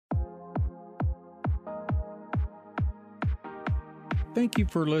Thank you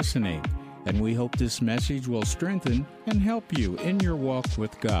for listening, and we hope this message will strengthen and help you in your walk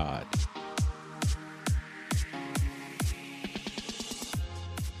with God.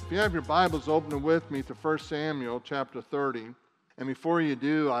 If you have your Bibles, open with me to 1 Samuel chapter 30. And before you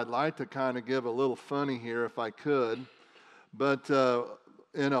do, I'd like to kind of give a little funny here if I could. But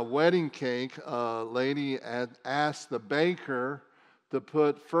in a wedding cake, a lady had asked the baker to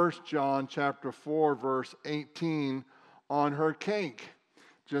put 1 John chapter 4, verse 18 on her cake.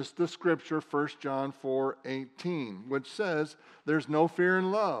 Just the scripture, 1 John 4:18, which says, there's no fear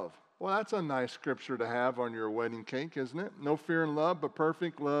in love. Well, that's a nice scripture to have on your wedding cake, isn't it? No fear in love, but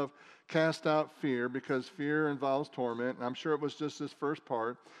perfect love cast out fear, because fear involves torment. And I'm sure it was just this first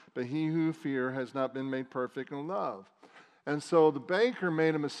part, but he who fear has not been made perfect in love. And so the baker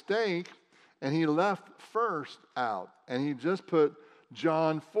made a mistake, and he left first out. And he just put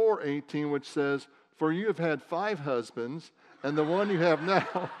John 4:18, which says, for you have had 5 husbands, and the one you have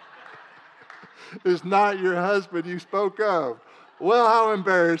now is not your husband you spoke of. Well, how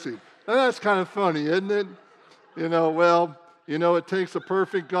embarrassing. And that's kind of funny, isn't it? It takes a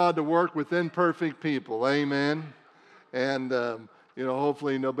perfect God to work with imperfect people. Amen. And,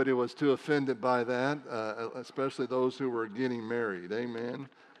 hopefully nobody was too offended by that, especially those who were getting married. Amen.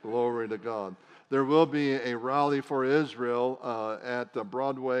 Glory to God. There will be a rally for Israel at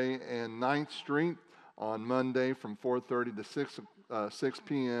Broadway and 9th Street on Monday from 4:30 to 6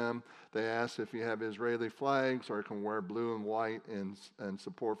 p.m. They asked if you have Israeli flags or can wear blue and white and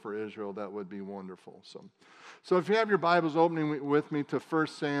support for Israel. That would be wonderful. So if you have your Bibles opening with me to 1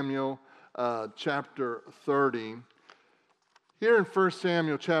 Samuel chapter 30. Here in 1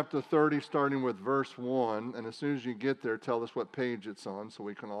 Samuel chapter 30, starting with verse 1, and as soon as you get there, tell us what page it's on so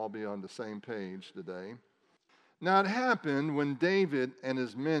we can all be on the same page today. Now it happened when David and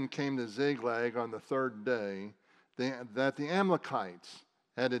his men came to Ziklag on the 3rd day that the Amalekites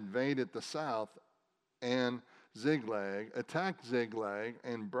had invaded the south, and Ziklag, attacked Ziklag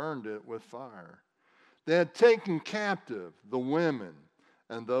and burned it with fire. They had taken captive the women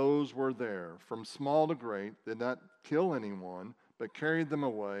and those were there, from small to great, did not kill anyone, but carried them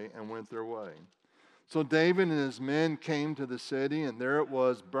away and went their way. So David and his men came to the city, and there it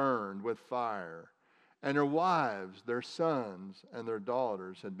was burned with fire. And their wives, their sons, and their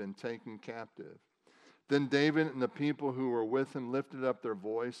daughters had been taken captive. Then David and the people who were with him lifted up their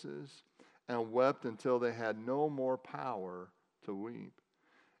voices and wept until they had no more power to weep.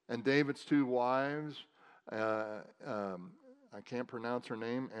 And David's 2 wives, I can't pronounce her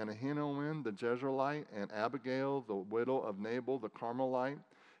name, Ahinoam the Jezreelite, and Abigail, the widow of Nabal the Carmelite,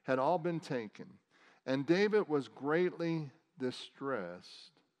 had all been taken. And David was greatly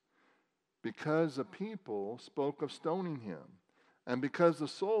distressed, because the people spoke of stoning him, and because the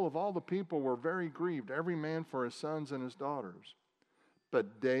soul of all the people were very grieved, every man for his sons and his daughters.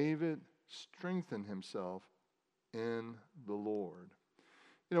 But David strengthened himself in the Lord.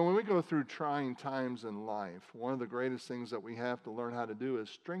 When we go through trying times in life, one of the greatest things that we have to learn how to do is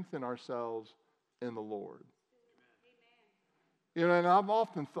strengthen ourselves in the Lord. And I've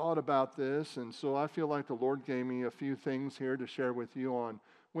often thought about this, and so I feel like the Lord gave me a few things here to share with you on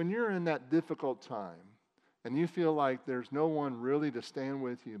when you're in that difficult time and you feel like there's no one really to stand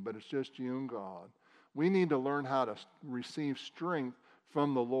with you, but it's just you and God. We need to learn how to receive strength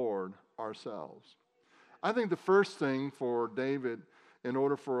from the Lord ourselves. I think the first thing for David, in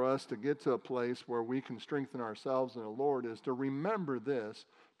order for us to get to a place where we can strengthen ourselves in the Lord, is to remember this.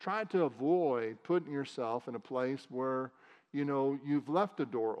 Try to avoid putting yourself in a place where, you've left the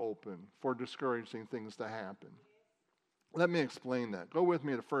door open for discouraging things to happen. Let me explain that. Go with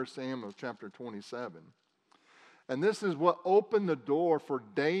me to 1 Samuel chapter 27. And this is what opened the door for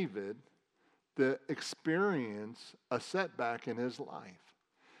David to experience a setback in his life.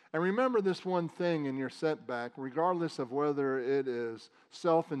 And remember this one thing in your setback, regardless of whether it is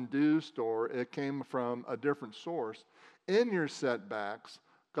self-induced or it came from a different source, in your setbacks,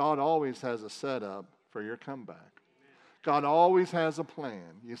 God always has a setup for your comeback. God always has a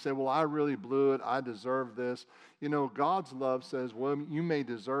plan. You say, well, I really blew it. I deserve this. God's love says, well, you may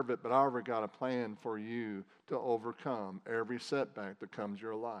deserve it, but I already got a plan for you to overcome every setback that comes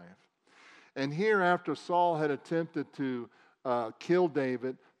your life. And here, after Saul had attempted to kill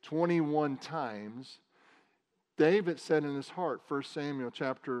David 21 times, David said in his heart, 1 Samuel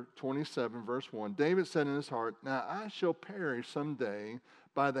chapter 27, verse 1, David said in his heart, now I shall perish someday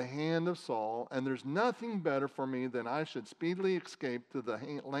by the hand of Saul, and there's nothing better for me than I should speedily escape to the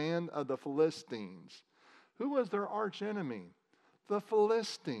land of the Philistines. Who was their arch enemy? The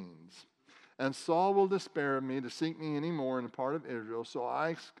Philistines. And Saul will despair of me to seek me any more in the part of Israel, so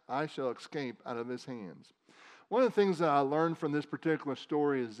I shall escape out of his hands. One of the things that I learned from this particular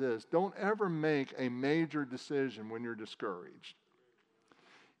story is this: don't ever make a major decision when you're discouraged.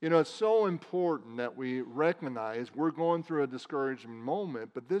 You know, it's so important that we recognize we're going through a discouraging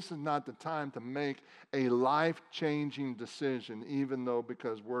moment, but this is not the time to make a life-changing decision, even though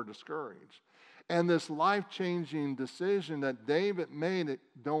because we're discouraged. And this life-changing decision that David made,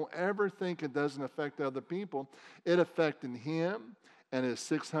 don't ever think it doesn't affect other people. It affected him and his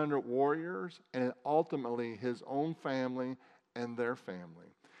 600 warriors, and ultimately his own family and their family.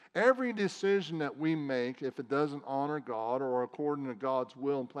 Every decision that we make, if it doesn't honor God or according to God's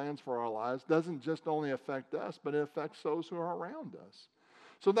will and plans for our lives, doesn't just only affect us, but it affects those who are around us.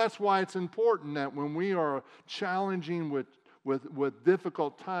 So that's why it's important that when we are challenging with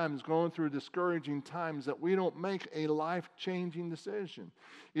difficult times, going through discouraging times, that we don't make a life-changing decision.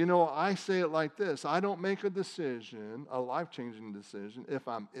 You know, I say it like this: I don't make a life-changing decision, if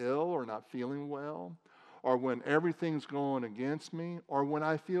I'm ill or not feeling well, or when everything's going against me, or when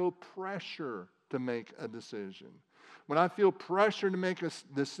I feel pressure to make a decision. When I feel pressure to make a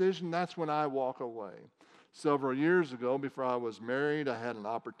decision, that's when I walk away. Several years ago, before I was married, I had an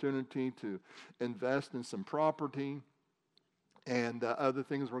opportunity to invest in some property, and other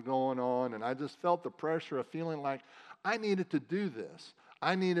things were going on, and I just felt the pressure of feeling like I needed to do this.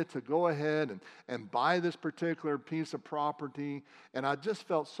 I needed to go ahead and buy this particular piece of property, and I just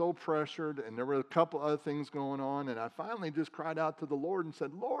felt so pressured, and there were a couple other things going on, and I finally just cried out to the Lord and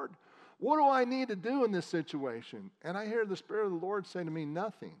said, Lord, what do I need to do in this situation? And I hear the Spirit of the Lord say to me,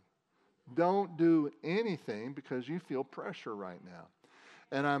 nothing. Don't do anything because you feel pressure right now.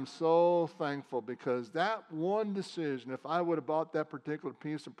 And I'm so thankful, because that one decision, if I would have bought that particular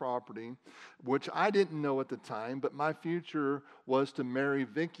piece of property, which I didn't know at the time, but my future was to marry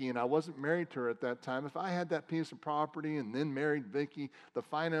Vicki, and I wasn't married to her at that time. If I had that piece of property and then married Vicki, the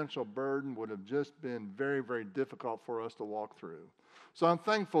financial burden would have just been very, very difficult for us to walk through. So I'm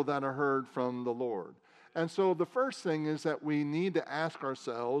thankful that I heard from the Lord. And so the first thing is that we need to ask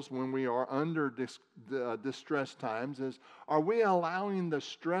ourselves when we are under distress times is, are we allowing the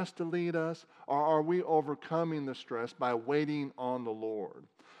stress to lead us, or are we overcoming the stress by waiting on the Lord?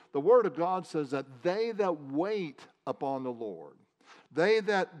 The Word of God says that they that wait upon the Lord, they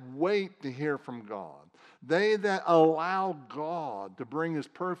that wait to hear from God, they that allow God to bring His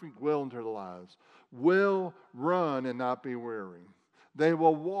perfect will into their lives will run and not be weary. They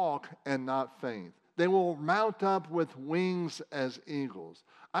will walk and not faint. They will mount up with wings as eagles.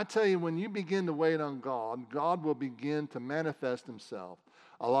 I tell you, when you begin to wait on God, God will begin to manifest Himself.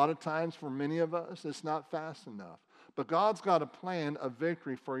 A lot of times for many of us, it's not fast enough. But God's got a plan of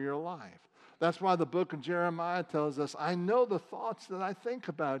victory for your life. That's why the book of Jeremiah tells us, I know the thoughts that I think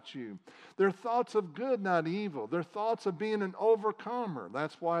about you. They're thoughts of good, not evil. They're thoughts of being an overcomer.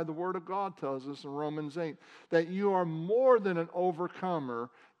 That's why the Word of God tells us in Romans 8 that you are more than an overcomer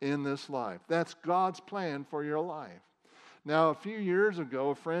in this life. That's God's plan for your life. Now, a few years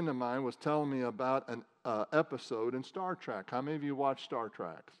ago, a friend of mine was telling me about an episode in Star Trek. How many of you watch Star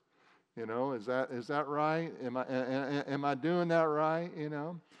Trek? You know, is that right? Am I doing that right?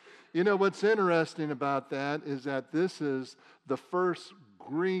 You know what's interesting about that is that this is the first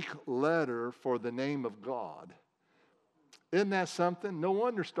Greek letter for the name of God. Isn't that something? No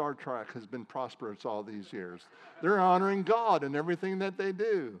wonder Star Trek has been prosperous all these years. They're honoring God in everything that they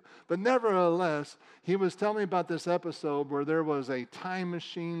do. But nevertheless, he was telling me about this episode where there was a time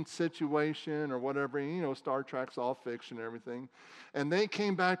machine situation or whatever. You know, Star Trek's all fiction and everything. And they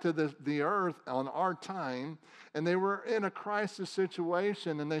came back to the earth on our time, and they were in a crisis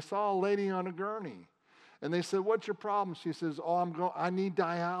situation, and they saw a lady on a gurney. And they said, what's your problem? She says, I need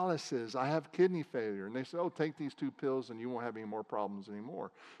dialysis. I have kidney failure. And they said, take these 2 pills and you won't have any more problems anymore.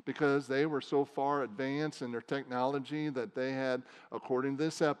 Because they were so far advanced in their technology that they had, according to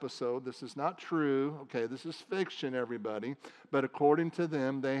this episode, this is not true. Okay, this is fiction, everybody. But according to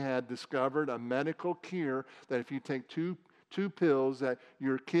them, they had discovered a medical cure that if you take two pills, that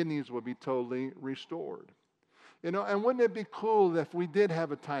your kidneys will be totally restored. You know, and wouldn't it be cool if we did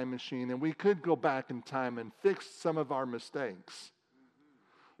have a time machine and we could go back in time and fix some of our mistakes?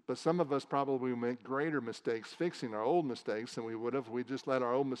 But some of us probably make greater mistakes fixing our old mistakes than we would have if we just let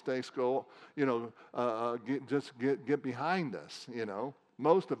our old mistakes go, get behind us,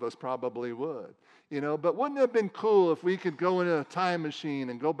 Most of us probably would, But wouldn't it have been cool if we could go into a time machine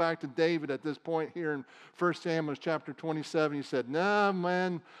and go back to David at this point here in 1 Samuel chapter 27? He said, "No,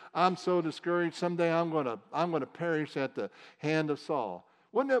 man, I'm so discouraged. Someday I'm gonna perish at the hand of Saul."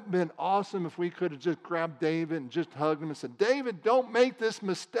 Wouldn't it have been awesome if we could have just grabbed David and just hugged him and said, "David, don't make this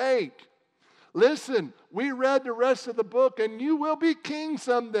mistake. Listen, we read the rest of the book, and you will be king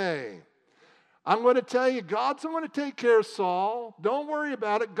someday. I'm going to tell you, God's going to take care of Saul. Don't worry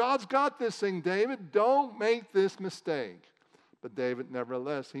about it. God's got this thing, David. Don't make this mistake. But David,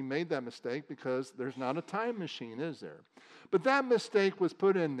 nevertheless, he made that mistake because there's not a time machine, is there? But that mistake was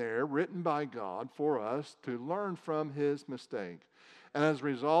put in there, written by God for us to learn from his mistake. And as a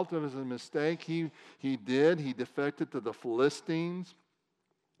result of his mistake, he defected to the Philistines.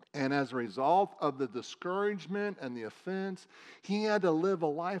 And as a result of the discouragement and the offense, he had to live a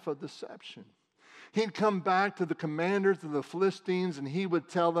life of deception. He'd come back to the commanders of the Philistines and he would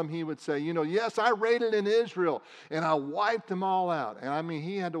tell them, he would say, yes, I raided in Israel and I wiped them all out. And I mean,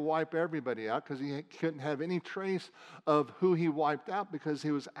 he had to wipe everybody out because he couldn't have any trace of who he wiped out because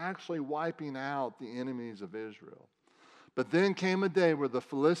he was actually wiping out the enemies of Israel. But then came a day where the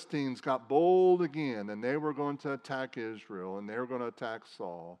Philistines got bold again and they were going to attack Israel and they were going to attack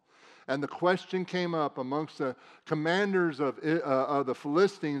Saul. And the question came up amongst the commanders of the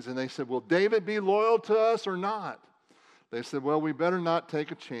Philistines, and they said, will David be loyal to us or not? They said, well, we better not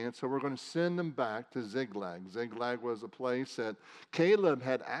take a chance, so we're going to send them back to Ziklag. Ziklag was a place that Caleb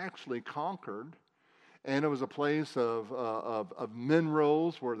had actually conquered, and it was a place of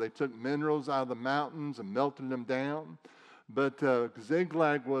minerals where they took minerals out of the mountains and melted them down. But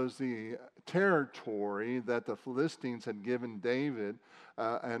Ziklag was the territory that the Philistines had given David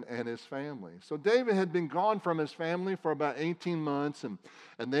and his family. So David had been gone from his family for about 18 months, and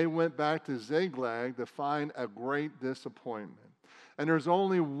they went back to Ziklag to find a great disappointment. And there's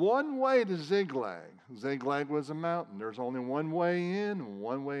only one way to Ziklag. Ziklag was a mountain. There's only one way in and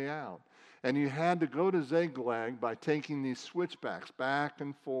one way out. And you had to go to Ziklag by taking these switchbacks back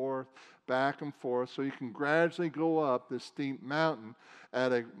and forth, so you can gradually go up this steep mountain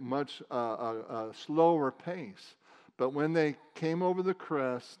at a much slower pace. But when they came over the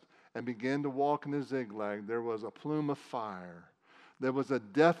crest and began to walk into Ziklag, there was a plume of fire. There was a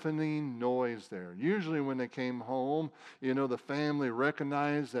deafening noise there. Usually when they came home, the family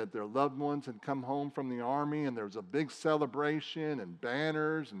recognized that their loved ones had come home from the army, and there was a big celebration and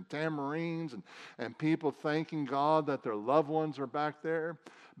banners and tamarines and people thanking God that their loved ones are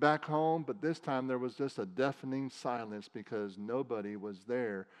back home. But this time there was just a deafening silence because nobody was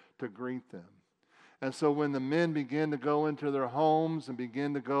there to greet them. And so when the men began to go into their homes and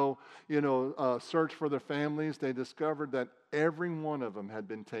begin to go, search for their families, they discovered that every one of them had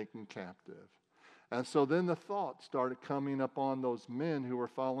been taken captive. And so then the thought started coming upon those men who were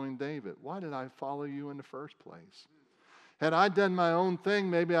following David. Why did I follow you in the first place? Had I done my own thing,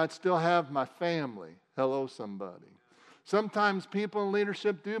 maybe I'd still have my family. Hello, somebody. Sometimes people in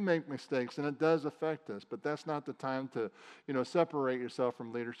leadership do make mistakes, and it does affect us, but that's not the time to, separate yourself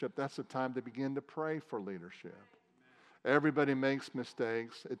from leadership. That's the time to begin to pray for leadership. Everybody makes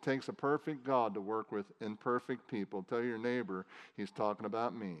mistakes. It takes a perfect God to work with imperfect people. Tell your neighbor, he's talking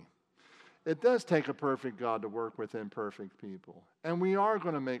about me. It does take a perfect God to work with imperfect people, and we are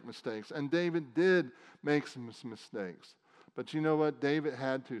going to make mistakes, and David did make some mistakes. But you know what? David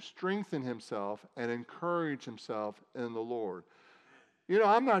had to strengthen himself and encourage himself in the Lord.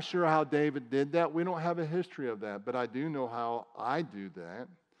 I'm not sure how David did that. We don't have a history of that, but I do know how I do that.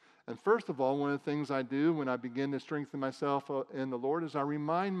 And first of all, one of the things I do when I begin to strengthen myself in the Lord is I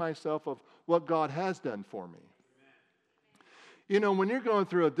remind myself of what God has done for me. When you're going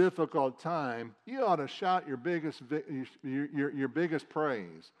through a difficult time, you ought to shout your biggest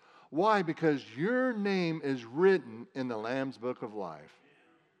praise. Why? Because your name is written in the Lamb's Book of Life.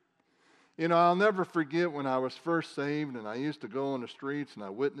 I'll never forget when I was first saved, and I used to go on the streets and I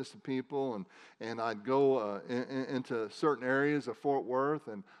witnessed to people, and I'd go into certain areas of Fort Worth,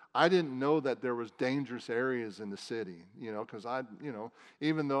 and I didn't know that there was dangerous areas in the city, because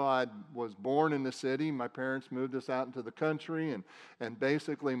even though I was born in the city, my parents moved us out into the country, and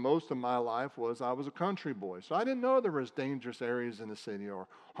basically most of my life I was a country boy. So I didn't know there was dangerous areas in the city or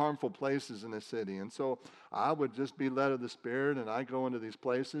harmful places in the city. And so I would just be led of the Spirit, and I go into these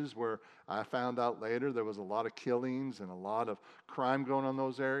places where I found out later there was a lot of killings and a lot of crime going on in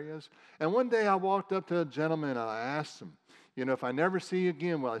those areas. And one day I walked up to a gentleman and I asked him, if I never see you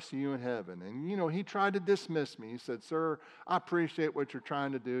again, will I see you in heaven? And, he tried to dismiss me. He said, sir, I appreciate what you're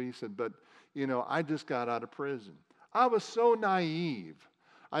trying to do. He said, but, I just got out of prison. I was so naive.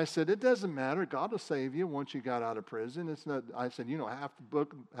 I said, it doesn't matter. God will save you once you got out of prison. It's not. I said,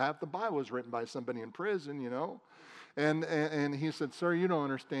 half the Bible was written by somebody in prison, And he said, sir, you don't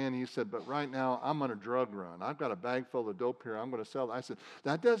understand. He said, but right now I'm on a drug run. I've got a bag full of dope here. I'm going to sell it. I said,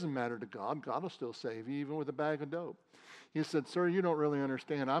 that doesn't matter to God. God will still save you even with a bag of dope. He said, sir, you don't really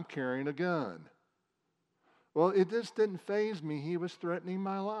understand. I'm carrying a gun. Well, it just didn't faze me. He was threatening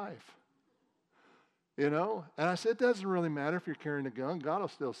my life. And I said, it doesn't really matter if you're carrying a gun. God will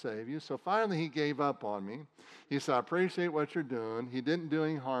still save you. So finally he gave up on me. He said, I appreciate what you're doing. He didn't do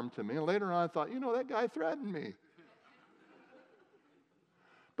any harm to me. And later on I thought, that guy threatened me.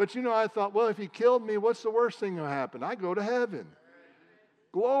 But I thought, well, if he killed me, what's the worst thing that will happen? I go to heaven.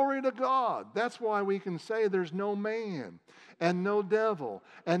 Glory to God. That's why we can say there's no man and no devil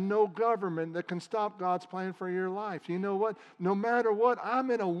and no government that can stop God's plan for your life. You know what? No matter what,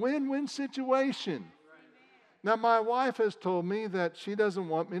 I'm in a win-win situation. Now, my wife has told me that she doesn't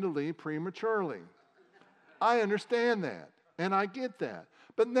want me to leave prematurely. I understand that, and I get that.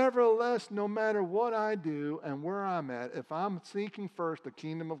 But nevertheless, no matter what I do and where I'm at, if I'm seeking first the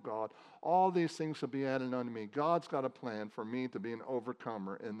kingdom of God, all these things will be added unto me. God's got a plan for me to be an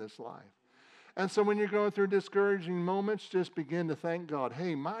overcomer in this life. And so when you're going through discouraging moments, just begin to thank God.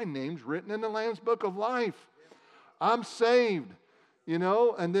 Hey, my name's written in the Lamb's Book of Life. I'm saved.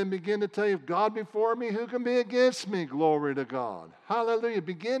 And then begin to tell you, if God before me, who can be against me? Glory to God. Hallelujah.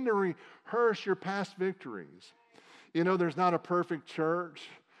 Begin to rehearse your past victories. There's not a perfect church.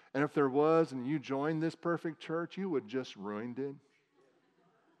 And if there was and you joined this perfect church, you would just ruined it.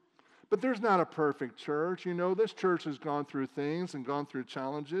 But there's not a perfect church. This church has gone through things and gone through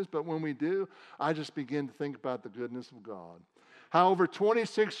challenges. But when we do, I just begin to think about the goodness of God. How over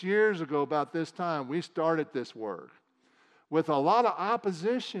 26 years ago, about this time, we started this work with a lot of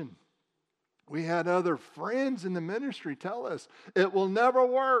opposition. We had other friends in the ministry tell us, it will never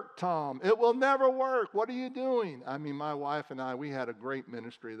work, Tom. It will never work. What are you doing? My wife and I, we had a great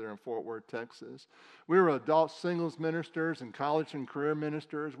ministry there in Fort Worth, Texas. We were adult singles ministers and college and career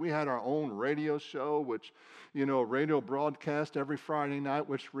ministers. We had our own radio show, which, radio broadcast every Friday night,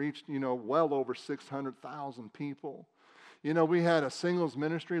 which reached, well over 600,000 people. We had a singles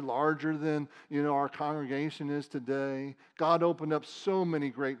ministry larger than, our congregation is today. God opened up so many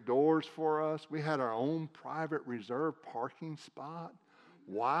great doors for us. We had our own private reserved parking spot.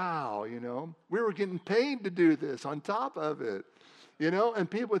 Wow, we were getting paid to do this on top of it.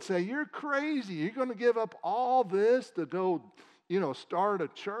 And people would say, you're crazy. You're going to give up all this to go, start a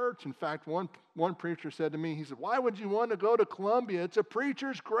church. In fact, one preacher said to me, he said, why would you want to go to Columbia? It's a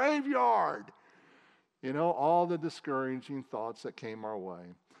preacher's graveyard. All the discouraging thoughts that came our way.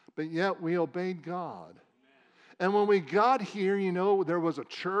 But yet we obeyed God. And when we got here, there was a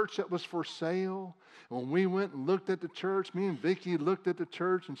church that was for sale. When we went and looked at the church, me and Vicki looked at the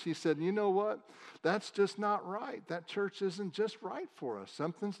church and she said, you know what? That's just not right. That church isn't just right for us.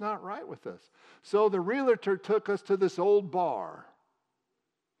 Something's not right with us. So the realtor took us to this old bar.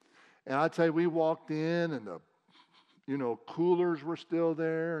 And I tell you, we walked in and the coolers were still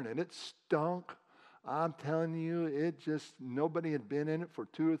there and it stunk. I'm telling you, nobody had been in it for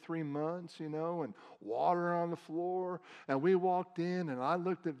 2 or 3 months, and water on the floor. And we walked in, and I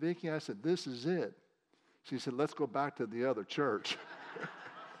looked at Vicki, and I said, this is it. She said, let's go back to the other church.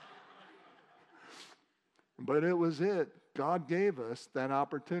 But it was it. God gave us that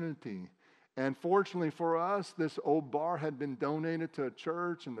opportunity. And fortunately for us, this old bar had been donated to a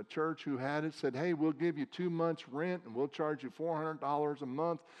church, and the church who had it said, hey, we'll give you 2 months rent, and we'll charge you $400 a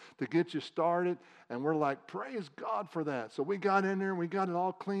month to get you started. And we're like, praise God for that. So we got in there, and we got it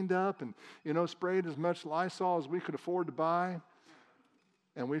all cleaned up and, sprayed as much Lysol as we could afford to buy.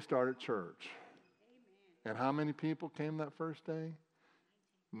 And we started church. Amen. And how many people came that first day?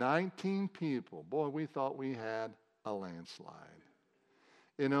 19 people. Boy, we thought we had a landslide.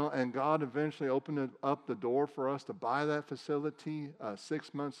 And God eventually opened up the door for us to buy that facility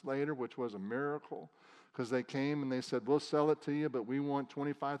 6 months later, which was a miracle, because they came and they said, we'll sell it to you, but we want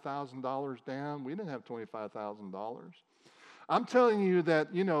 $25,000 down. We didn't have $25,000. I'm telling you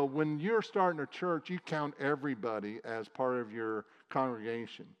that, when you're starting a church, you count everybody as part of your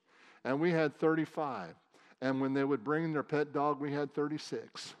congregation. And we had 35. And when they would bring their pet dog, we had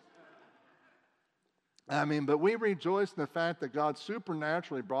 36. But we rejoiced in the fact that God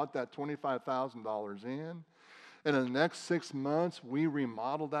supernaturally brought that $25,000 in. And in the next 6 months, we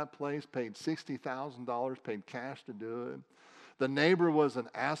remodeled that place, paid $60,000, paid cash to do it. The neighbor was an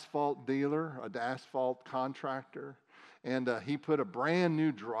asphalt dealer, an asphalt contractor, and he put a brand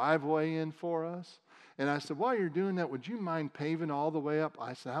new driveway in for us. And I said, while you're doing that, would you mind paving all the way up?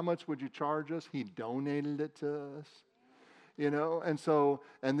 I said, how much would you charge us? He donated it to us.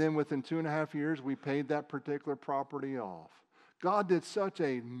 And then within 2.5 years, we paid that particular property off. God did such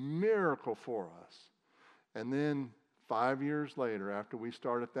a miracle for us. And then 5 years later, after we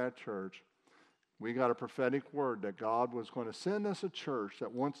started that church, we got a prophetic word that God was going to send us a church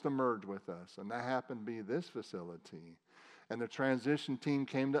that wants to merge with us. And that happened to be this facility. And the transition team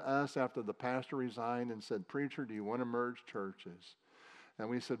came to us after the pastor resigned and said, preacher, do you want to merge churches? And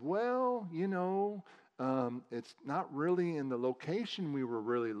we said, well, It's not really in the location we were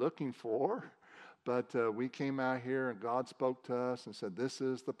really looking for, but we came out here and God spoke to us and said, this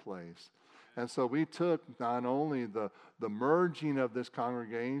is the place. And so we took not only the merging of this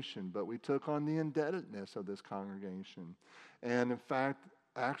congregation, but we took on the indebtedness of this congregation. And in fact,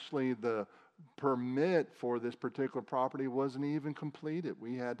 actually the permit for this particular property wasn't even completed.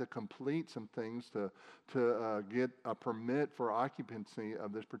 We had to complete some things to get a permit for occupancy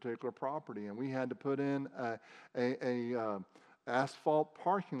of this particular property. And we had to put in a asphalt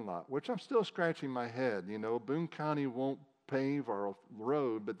parking lot, which I'm still scratching my head. You know, Boone County won't pave our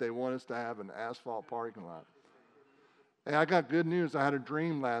road, but they want us to have an asphalt parking lot. Hey, I got good news. I had a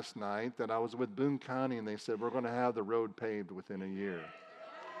dream last night that I was with Boone County, and they said, we're going to have the road paved within a year.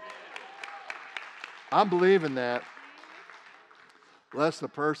 I'm believing that. Bless the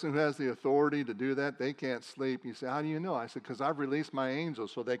person who has the authority to do that. They can't sleep. You say, how do you know? I said, because I've released my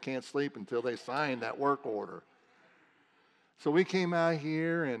angels so they can't sleep until they sign that work order. So we came out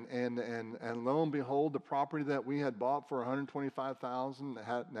here, and lo and behold, the property that we had bought for $125,000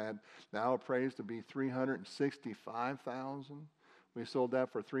 had now appraised to be $365,000. We sold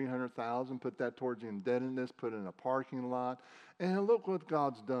that for $300,000, put that towards the indebtedness, put it in a parking lot. And look what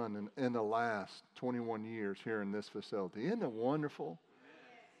God's done in the last 21 years here in this facility. Isn't it wonderful?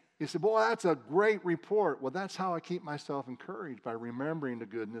 He said, boy, that's a great report. Well, that's how I keep myself encouraged, by remembering the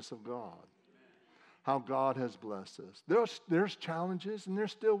goodness of God. How God has blessed us. There's challenges, and there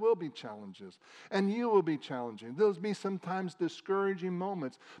still will be challenges. And you will be challenging. There'll be sometimes discouraging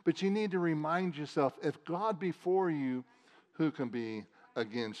moments. But you need to remind yourself, if God be for you, who can be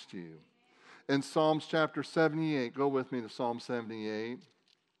against you? In Psalms chapter 78, go with me to Psalm 78.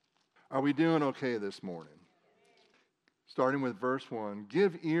 Are we doing okay this morning? Starting with verse 1.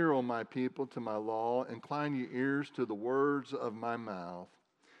 Give ear, O my people, to my law. Incline your ears to the words of my mouth.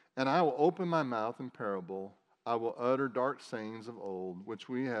 And I will open my mouth in parable. I will utter dark sayings of old, which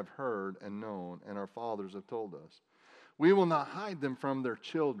we have heard and known, and our fathers have told us. We will not hide them from their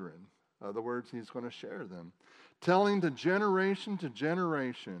children. In other words, he's going to share them. Telling to generation,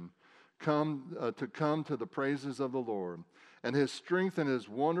 come to the praises of the Lord, and his strength and his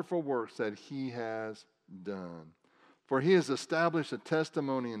wonderful works that he has done. For he has established a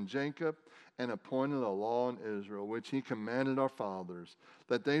testimony in Jacob, and appointed a law in Israel, which he commanded our fathers,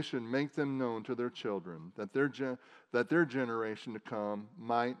 that they should make them known to their children, that their generation to come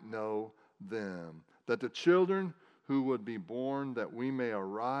might know them, that the children who would be born, that we may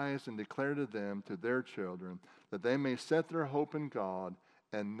arise and declare to them, to their children, that they may set their hope in God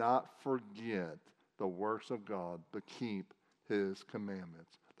and not forget the works of God, but keep his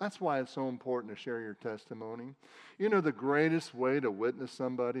commandments. That's why it's so important to share your testimony. You know, the greatest way to witness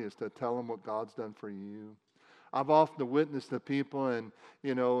somebody is to tell them what God's done for you. I've often witnessed to people, and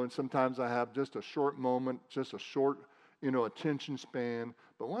sometimes I have just a short moment, just a short, attention span.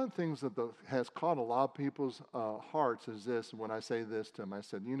 But one of the things that has caught a lot of people's hearts is this. When I say this to them, I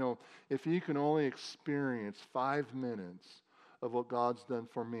said, if you can only experience 5 minutes of what God's done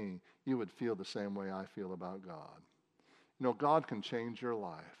for me, you would feel the same way I feel about God. God can change your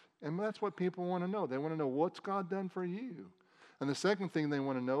life. And that's what people want to know. They want to know, what's God done for you? And the second thing they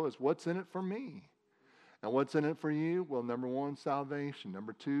want to know is, what's in it for me? And what's in it for you? Well, number 1, salvation.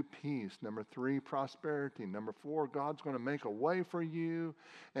 Number 2, peace. Number 3, prosperity. Number 4, God's going to make a way for you,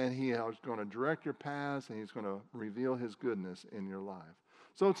 and he is going to direct your paths, and he's going to reveal his goodness in your life.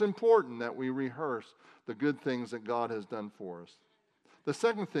 So it's important that we rehearse the good things that God has done for us. The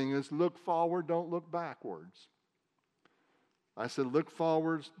second thing is, look forward, don't look backwards. I said, look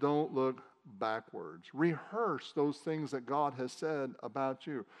forwards, don't look backwards. Rehearse those things that God has said about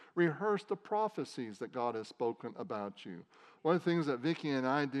you. Rehearse the prophecies that God has spoken about you. One of the things that Vicki and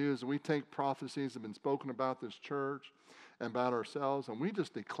I do is we take prophecies that have been spoken about this church and about ourselves, and we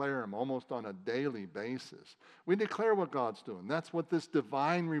just declare them almost on a daily basis. We declare what God's doing. That's what this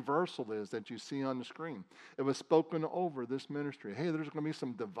divine reversal is that you see on the screen. It was spoken over this ministry. Hey, there's going to be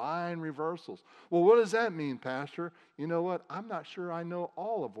some divine reversals. Well, what does that mean, Pastor? You know what? I'm not sure I know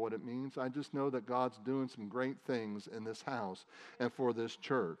all of what it means. I just know that God's doing some great things in this house and for this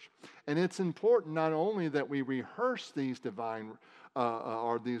church. And it's important not only that we rehearse these divine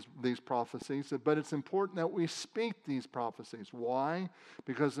these prophecies, but it's important that we speak these prophecies. Why?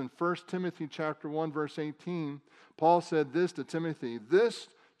 Because in 1 Timothy chapter 1, verse 18, Paul said this to Timothy, "This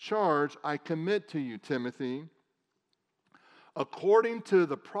charge I commit to you, Timothy, according to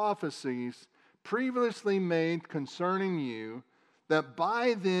the prophecies previously made concerning you, that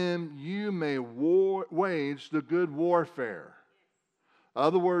by them you may wage the good warfare." In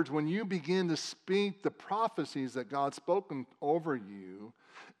other words, when you begin to speak the prophecies that God's spoken over you,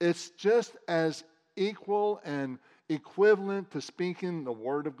 it's just as equal and equivalent to speaking the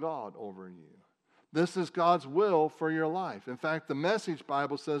Word of God over you. This is God's will for your life. In fact, the Message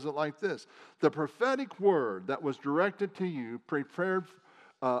Bible says it like this: the prophetic word that was directed to you prepared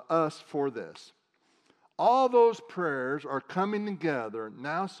us for this. All those prayers are coming together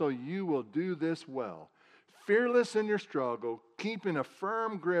now so you will do this well. Fearless in your struggle, keeping a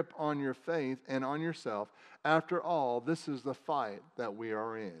firm grip on your faith and on yourself. After all, this is the fight that we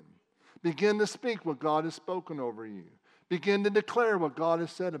are in. Begin to speak what God has spoken over you. Begin to declare what God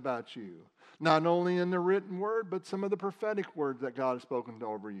has said about you. Not only in the written word, but some of the prophetic words that God has spoken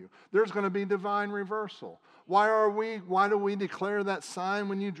over you. There's going to be divine reversal. Why do we declare that sign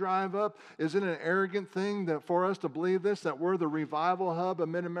when you drive up? Is it an arrogant thing that for us to believe this, that we're the revival hub of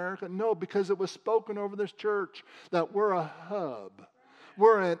Mid-America? No, because it was spoken over this church that we're a hub.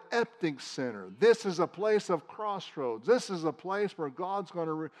 We're an epic center. This is a place of crossroads. This is a place where God's going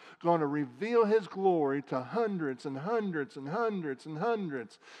to reveal His glory to hundreds and hundreds and hundreds and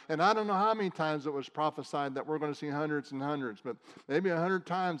hundreds. And I don't know how many times it was prophesied that we're going to see hundreds and hundreds, but maybe 100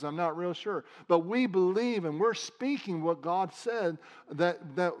 times, I'm not real sure. But we believe and we're speaking what God said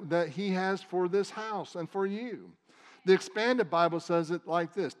that He has for this house and for you. The Expanded Bible says it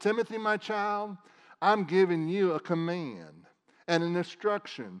like this: Timothy, my child, I'm giving you a command and an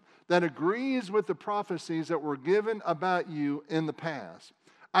instruction that agrees with the prophecies that were given about you in the past.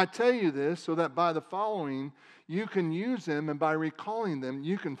 I tell you this so that by the following you can use them, and by recalling them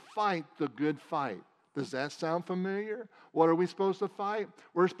you can fight the good fight. Does that sound familiar? What are we supposed to fight?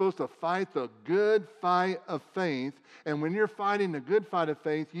 We're supposed to fight the good fight of faith. And when you're fighting the good fight of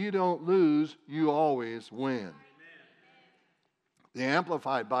faith, you don't lose, you always win. The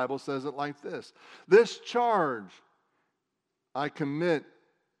Amplified Bible says it like this: this charge I commit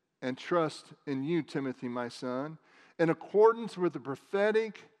and trust in you, Timothy, my son, in accordance with the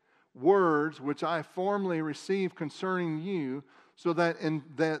prophetic words which I formerly received concerning you, so that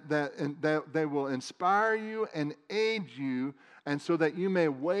they will inspire you and aid you, and so that you may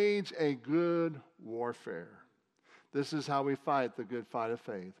wage a good warfare. This is how we fight the good fight of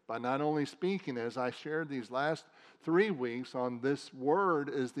faith, by not only speaking, as I shared these last 3 weeks on this word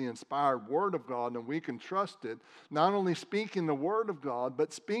is the inspired word of God, and we can trust it. Not only speaking the word of God,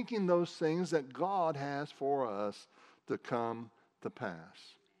 but speaking those things that God has for us to come to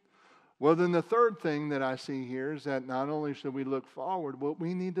pass. Well, then the third thing that I see here is that not only should we look forward, but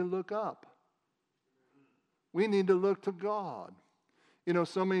we need to look up. We need to look to God. You know,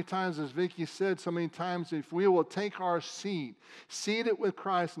 so many times, as Vicki said, so many times, if we will take our seat, seated with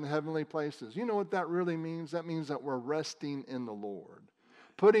Christ in heavenly places. You know what that really means? That means that we're resting in the Lord,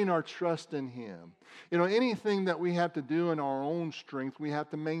 putting our trust in Him. You know, anything that we have to do in our own strength, we have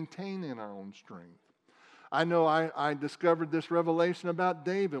to maintain in our own strength. I know I discovered this revelation about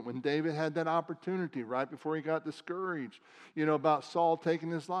David when David had that opportunity right before he got discouraged, you know, about Saul taking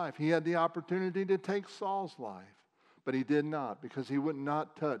his life. He had the opportunity to take Saul's life. But he did not, because he would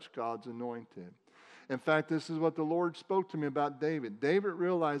not touch God's anointed. In fact, this is what the Lord spoke to me about David. David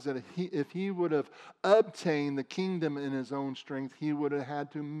realized that if he would have obtained the kingdom in his own strength, he would have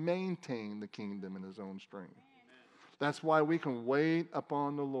had to maintain the kingdom in his own strength. That's why we can wait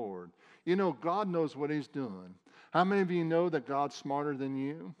upon the Lord. You know, God knows what He's doing. How many of you know that God's smarter than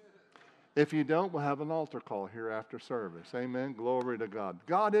you? If you don't, we'll have an altar call here after service. Amen. Glory to God.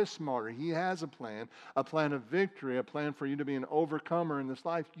 God is smarter. He has a plan of victory, a plan for you to be an overcomer in this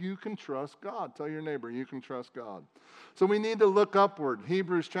life. You can trust God. Tell your neighbor, you can trust God. So we need to look upward.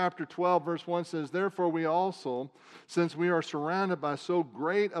 Hebrews chapter 12, verse 1 says, therefore we also, since we are surrounded by so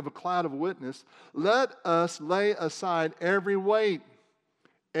great of a cloud of witness, let us lay aside every weight,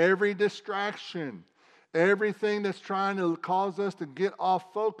 every distraction, everything that's trying to cause us to get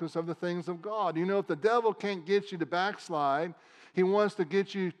off focus of the things of God. You know, if the devil can't get you to backslide, he wants to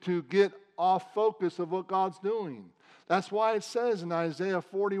get you to get off focus of what God's doing. That's why it says in Isaiah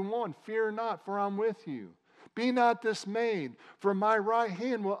 41, fear not, for I'm with you. Be not dismayed, for my right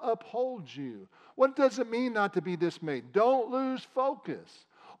hand will uphold you. What does it mean not to be dismayed? Don't lose focus.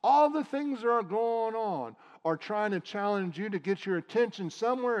 All the things that are going on are trying to challenge you to get your attention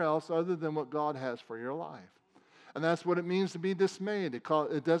somewhere else other than what God has for your life. And that's what it means to be dismayed.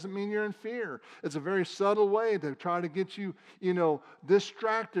 It doesn't mean you're in fear. It's a very subtle way to try to get you,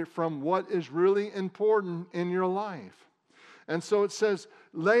 distracted from what is really important in your life. And so it says,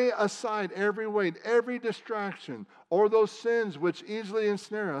 lay aside every weight, every distraction, or those sins which easily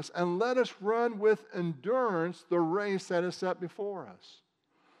ensnare us, and let us run with endurance the race that is set before us.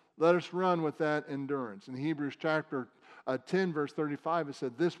 Let us run with that endurance. In Hebrews chapter 10, verse 35, it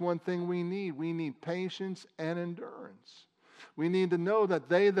said, this one thing we need patience and endurance. We need to know that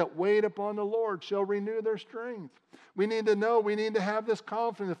they that wait upon the Lord shall renew their strength. We need to know, we need to have this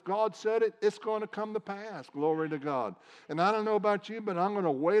confidence. If God said it, it's going to come to pass. Glory to God. And I don't know about you, but I'm going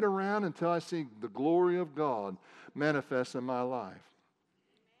to wait around until I see the glory of God manifest in my life.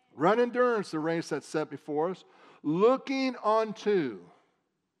 Run endurance the race that's set before us, looking unto.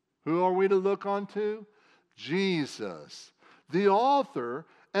 Who are we to look unto? Jesus, the author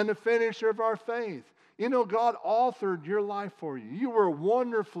and the finisher of our faith. You know, God authored your life for you. You were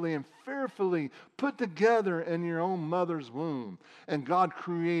wonderfully and fearfully put together in your own mother's womb. And God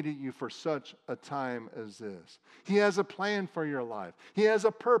created you for such a time as this. He has a plan for your life. He has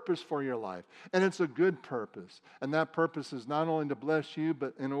a purpose for your life. And it's a good purpose. And that purpose is not only to bless you,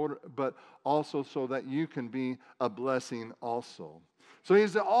 but also so that you can be a blessing also. So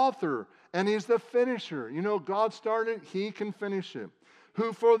He's the author and He's the finisher. You know, God started, He can finish it.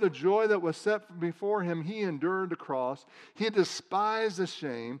 Who for the joy that was set before Him, He endured the cross. He despised the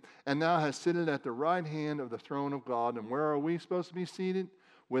shame, and now has seated at the right hand of the throne of God. And where are we supposed to be seated?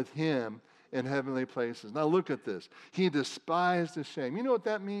 With Him in heavenly places. Now look at this. He despised the shame. You know what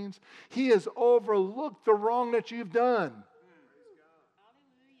that means? He has overlooked the wrong that you've done.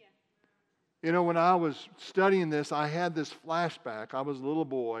 You know, when I was studying this, I had this flashback. I was a little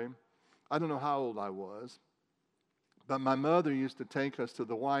boy. I don't know how old I was. But my mother used to take us to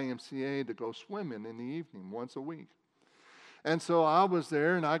the YMCA to go swimming in the evening once a week. And so I was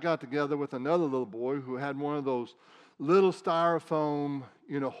there, and I got together with another little boy who had one of those little styrofoam,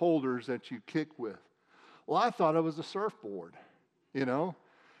 holders that you kick with. Well, I thought it was a surfboard,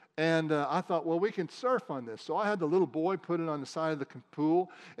 And I thought, well, we can surf on this. So I had the little boy put it on the side of the pool,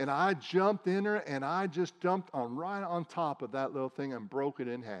 and I jumped in there, and I just jumped right on top of that little thing and broke it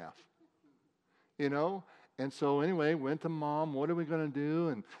in half. And so anyway, went to Mom, what are we going to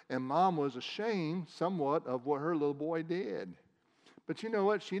do? And Mom was ashamed somewhat of what her little boy did. But you know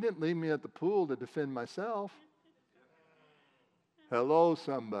what? She didn't leave me at the pool to defend myself. Hello,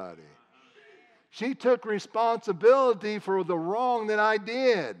 somebody. She took responsibility for the wrong that I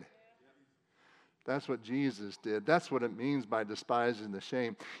did. That's what Jesus did. That's what it means by despising the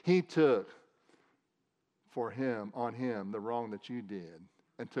shame. He took on him the wrong that you did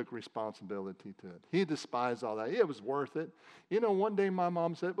and took responsibility to it. He despised all that. It was worth it. One day my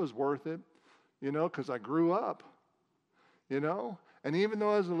mom said it was worth it, because I grew up, And even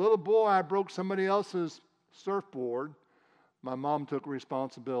though as a little boy I broke somebody else's surfboard, my mom took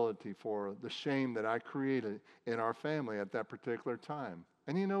responsibility for the shame that I created in our family at that particular time.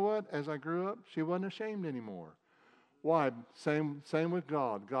 And you know what? As I grew up, she wasn't ashamed anymore. Why? Same with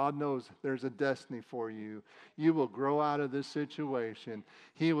God. God knows there's a destiny for you. You will grow out of this situation.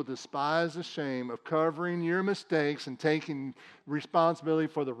 He will despise the shame of covering your mistakes and taking responsibility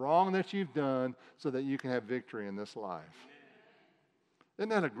for the wrong that you've done so that you can have victory in this life. Isn't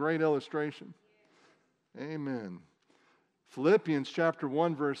that a great illustration? Amen. Philippians chapter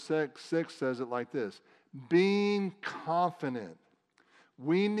 1 verse 6 says it like this. Being confident.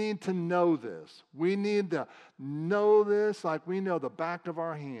 We need to know this. We need to know this like we know the back of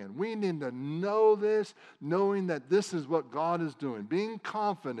our hand. We need to know this, knowing that this is what God is doing. Being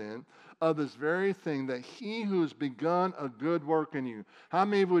confident of this very thing, that He who has begun a good work in you. How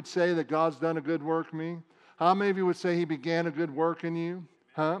many of you would say that God's done a good work in me? How many of you would say He began a good work in you?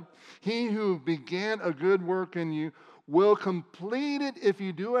 He who began a good work in you will complete it if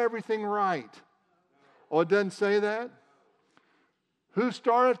you do everything right. Oh, it doesn't say that? Who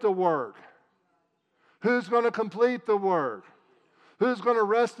started the work? Who's going to complete the work? Who's going to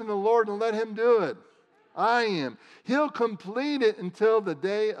rest in the Lord and let Him do it? I am. He'll complete it until the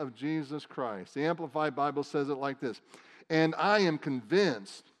day of Jesus Christ. The Amplified Bible says it like this. And I am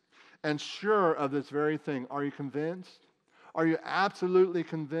convinced and sure of this very thing. Are you convinced? Are you absolutely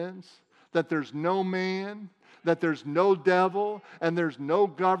convinced that there's no man, that there's no devil, and there's no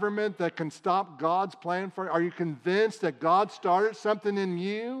government that can stop God's plan for you? Are you convinced that God started something in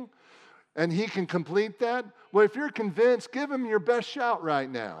you and He can complete that? Well, if you're convinced, give Him your best shout right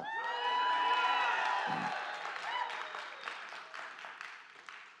now.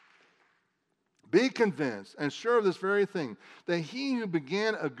 Be convinced and sure of this very thing, that He who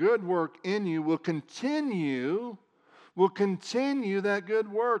began a good work in you will continue that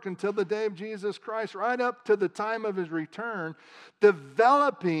good work until the day of Jesus Christ, right up to the time of His return,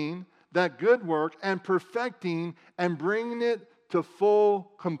 developing that good work and perfecting and bringing it to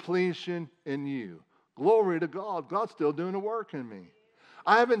full completion in you. Glory to God. God's still doing the work in me.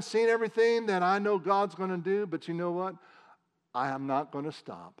 I haven't seen everything that I know God's going to do, but you know what? I am not going to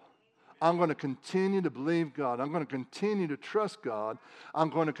stop. I'm going to continue to believe God. I'm going to continue to trust God. I'm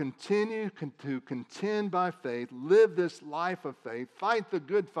going to continue to contend by faith, live this life of faith, fight the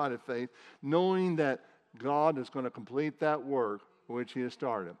good fight of faith, knowing that God is going to complete that work which He has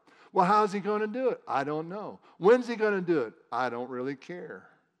started. Well, how's He going to do it? I don't know. When's He going to do it? I don't really care.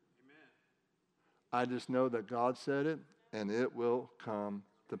 Amen. I just know that God said it, and it will come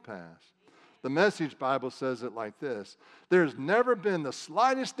to pass. The Message Bible says it like this: there's never been the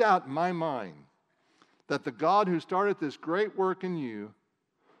slightest doubt in my mind that the God who started this great work in you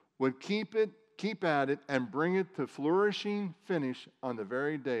would keep at it, and bring it to flourishing finish on the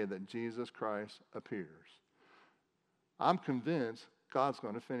very day that Jesus Christ appears. I'm convinced God's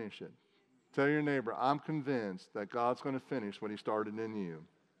going to finish it. Tell your neighbor, I'm convinced that God's going to finish what He started in you.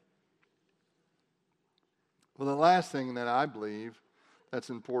 Well, the last thing that I believe that's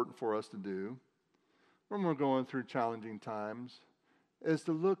important for us to do when we're going through challenging times is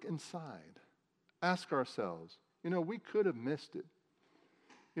to look inside. Ask ourselves, we could have missed it.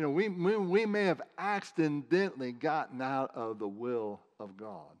 We may have accidentally gotten out of the will of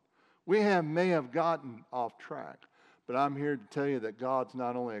God. We may have gotten off track. But I'm here to tell you that God's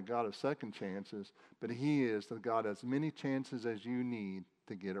not only a God of second chances, but He is the God of as many chances as you need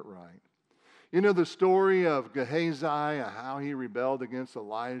to get it right. You know the story of Gehazi, how he rebelled against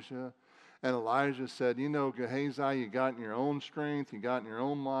Elijah. And Elijah said, Gehazi, you got in your own strength, you got in your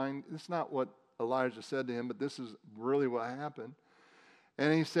own mind. It's not what Elijah said to him, but this is really what happened.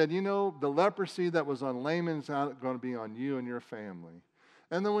 And he said, the leprosy that was on Naaman's not going to be on you and your family.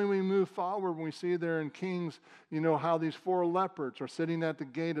 And then when we move forward, we see there in Kings, how these 4 lepers are sitting at the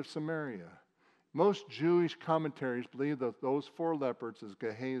gate of Samaria. Most Jewish commentaries believe that those 4 lepers is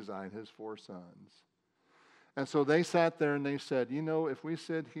Gehazi and his 4 sons. And so they sat there and they said, if we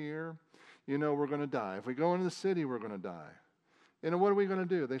sit here, we're going to die. If we go into the city, we're going to die. What are we going to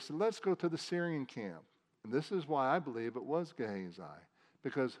do? They said, let's go to the Syrian camp. And this is why I believe it was Gehazi.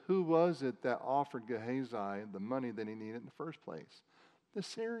 Because who was it that offered Gehazi the money that he needed in the first place? The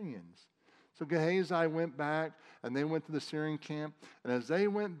Syrians. So Gehazi went back, and they went to the Syrian camp. And as they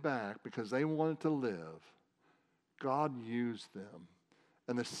went back, because they wanted to live, God used them.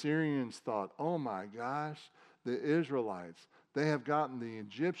 And the Syrians thought, oh my gosh, the Israelites, they have gotten the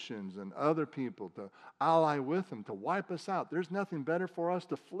Egyptians and other people to ally with them to wipe us out. There's nothing better for us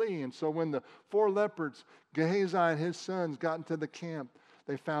to flee. And so when the 4 lepers, Gehazi and his sons, got into the camp,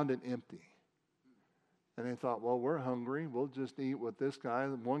 they found it empty. And they thought, well, we're hungry. We'll just eat what this guy.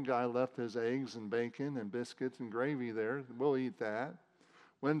 One guy left his eggs and bacon and biscuits and gravy there. We'll eat that.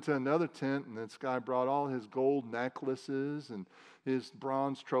 Went to another tent, and this guy brought all his gold necklaces and his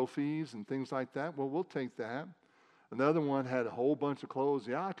bronze trophies and things like that. Well, we'll take that. Another one had a whole bunch of clothes.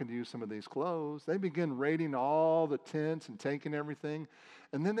 Yeah, I could use some of these clothes. They began raiding all the tents and taking everything.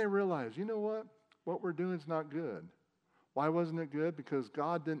 And then they realized, you know what? What we're doing is not good. Why wasn't it good? Because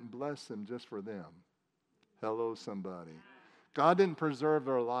God didn't bless them just for them. Hello, somebody. God didn't preserve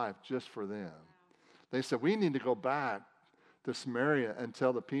their life just for them. They said, we need to go back to Samaria and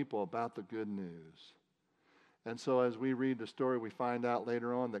tell the people about the good news. And so as we read the story, we find out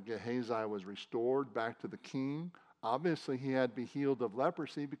later on that Gehazi was restored back to the king. Obviously, he had to be healed of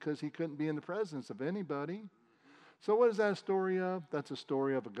leprosy because he couldn't be in the presence of anybody. So what is that a story of? That's a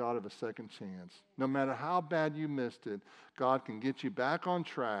story of a God of a second chance. No matter how bad you missed it, God can get you back on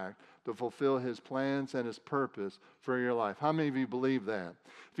track to fulfill His plans and His purpose for your life. How many of you believe that?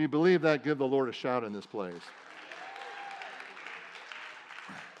 If you believe that, give the Lord a shout in this place.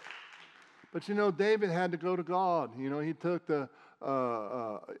 But David had to go to God. He took the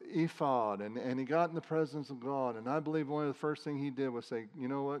ephod and he got in the presence of God. And I believe one of the first things he did was say, you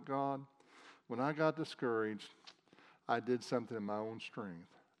know what, God? When I got discouraged, I did something in my own strength.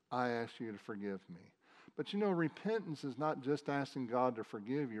 I asked you to forgive me. But repentance is not just asking God to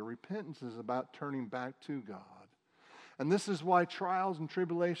forgive you. Repentance is about turning back to God. And this is why trials and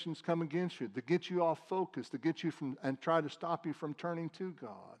tribulations come against you, to get you off focus, to get you from and try to stop you from turning to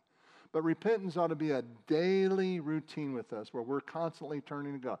God. But repentance ought to be a daily routine with us where we're constantly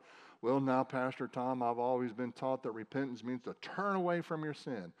turning to God. Well, now, Pastor Tom, I've always been taught that repentance means to turn away from your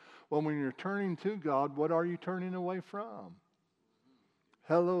sin. Well, when you're turning to God, what are you turning away from?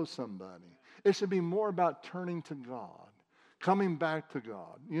 Hello, somebody. It should be more about turning to God, coming back to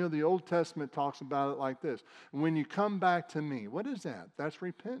God. The Old Testament talks about it like this. When you come back to me, what is that? That's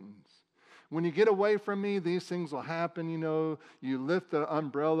repentance. When you get away from me, these things will happen. You lift the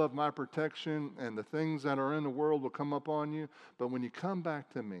umbrella of my protection, and the things that are in the world will come upon you. But when you come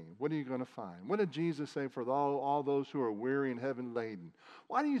back to me, what are you going to find? What did Jesus say for all those who are weary and heavy laden?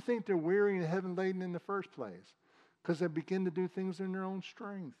 Why do you think they're weary and heavy laden in the first place? Because they begin to do things in their own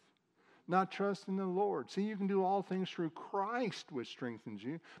strength. not trusting the Lord. See, you can do all things through Christ, which strengthens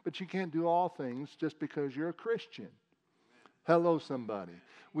you, but you can't do all things just because you're a Christian. Hello, somebody.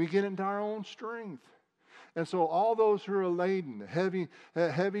 We get into our own strength. And so all those who are laden,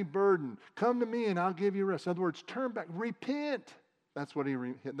 heavy burden, come to me and I'll give you rest. In other words, turn back, repent. That's what he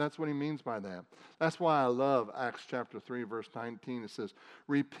means by that. That's why I love Acts chapter 3, verse 19. It says,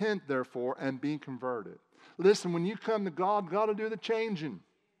 repent, therefore, and be converted. Listen, when you come to God, God will do the changing.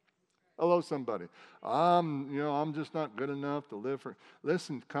 Hello, somebody. I'm just not good enough to live for.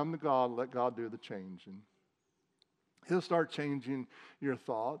 Listen, come to God, let God do the changing. He'll start changing your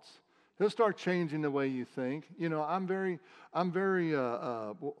thoughts. He'll start changing the way you think. I'm very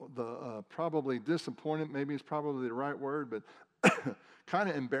probably disappointed. Maybe it's probably the right word, but kind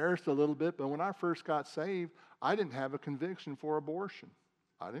of embarrassed a little bit. But when I first got saved, I didn't have a conviction for abortion.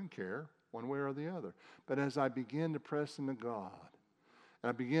 I didn't care one way or the other. But as I began to press into God, and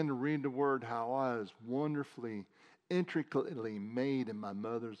I began to read the Word, how I was wonderfully, intricately made in my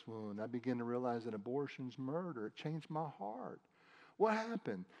mother's womb, I began to realize that abortion's murder. It changed my heart. What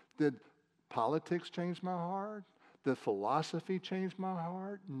happened? Did politics change my heart? Did philosophy change my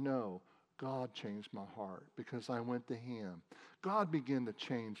heart? No. God changed my heart because I went to Him. God began to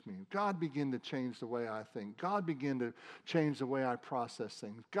change me. God began to change the way I think. God began to change the way I process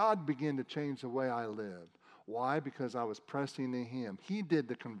things. God began to change the way I lived. Why? Because I was pressing to Him. He did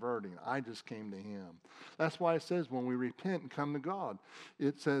the converting. I just came to Him. That's why it says when we repent and come to God,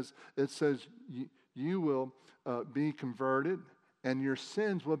 it says you will be converted and your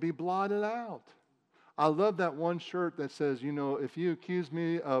sins will be blotted out. I love that one shirt that says, if you accuse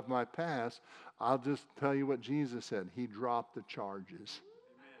me of my past, I'll just tell you what Jesus said. He dropped the charges.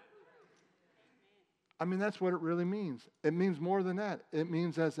 I mean, that's what it really means. It means more than that. It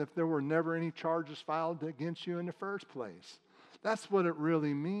means as if there were never any charges filed against you in the first place. That's what it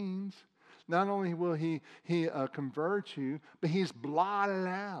really means. Not only will He convert you, but He's blotted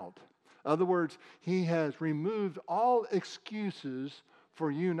out. In other words, He has removed all excuses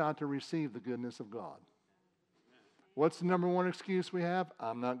for you not to receive the goodness of God. What's the number one excuse we have?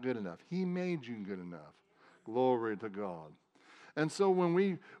 I'm not good enough. He made you good enough. Glory to God. And so when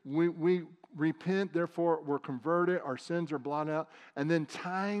we repent, therefore we're converted, our sins are blotted out, and then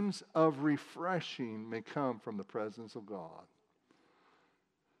times of refreshing may come from the presence of God.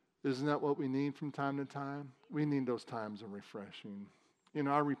 Isn't that what we need from time to time? We need those times of refreshing.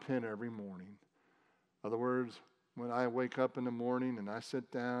 I repent every morning. In other words, when I wake up in the morning and I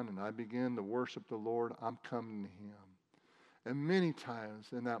sit down and I begin to worship the Lord, I'm coming to Him. And many times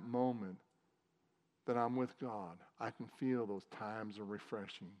in that moment that I'm with God, I can feel those times of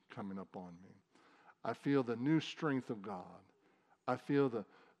refreshing coming up on me. I feel the new strength of God. I feel the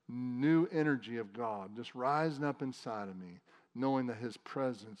new energy of God just rising up inside of me, knowing that His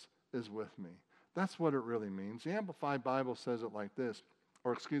presence is with me. That's what it really means. The Amplified Bible says it like this,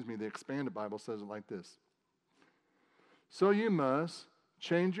 the Expanded Bible says it like this. So you must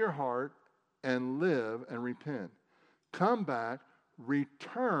change your heart and live and repent. Come back,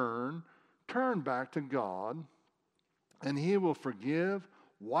 turn back to God, and He will forgive,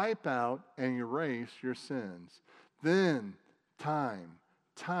 wipe out, and erase your sins. Then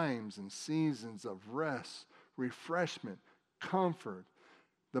times and seasons of rest, refreshment, comfort,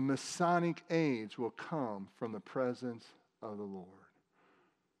 the Masonic age will come from the presence of the Lord.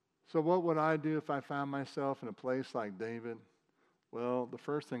 So what would I do if I found myself in a place like David? Well, the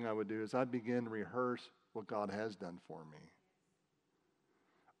first thing I would do is I'd begin to rehearse what God has done for me.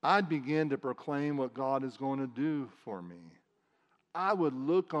 I'd begin to proclaim what God is going to do for me. I would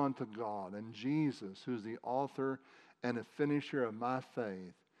look unto God and Jesus, who's the author and the finisher of my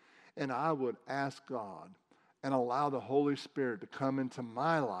faith, and I would ask God and allow the Holy Spirit to come into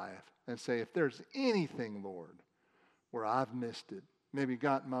my life and say, if there's anything, Lord, where I've missed it, maybe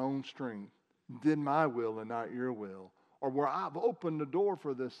got my own strength, did my will and not your will, or where I've opened the door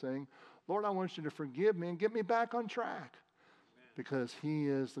for this thing, Lord, I want you to forgive me and get me back on track. Because He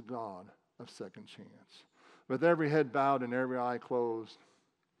is the God of second chance. With every head bowed and every eye closed,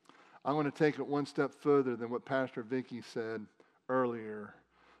 I want to take it one step further than what Pastor Vicki said earlier.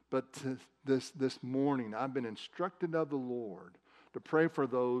 But this morning, I've been instructed of the Lord to pray for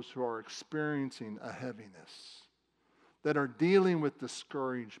those who are experiencing a heaviness, that are dealing with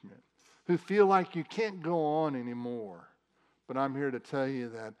discouragement, who feel like you can't go on anymore. But I'm here to tell you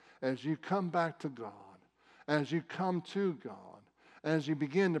that as you come back to God, as you come to God, as you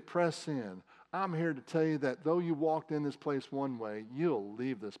begin to press in, I'm here to tell you that though you walked in this place one way, you'll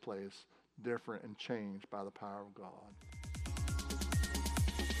leave this place different and changed by the power of God.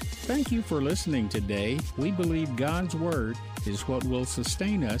 Thank you for listening today. We believe God's Word is what will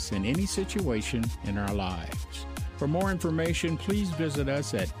sustain us in any situation in our lives. For more information, please visit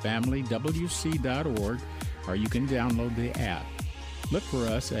us at familywc.org, or you can download the app. Look for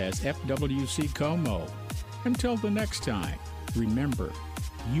us as FWC Como. Until the next time, remember,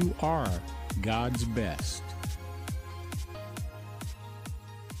 you are God's best.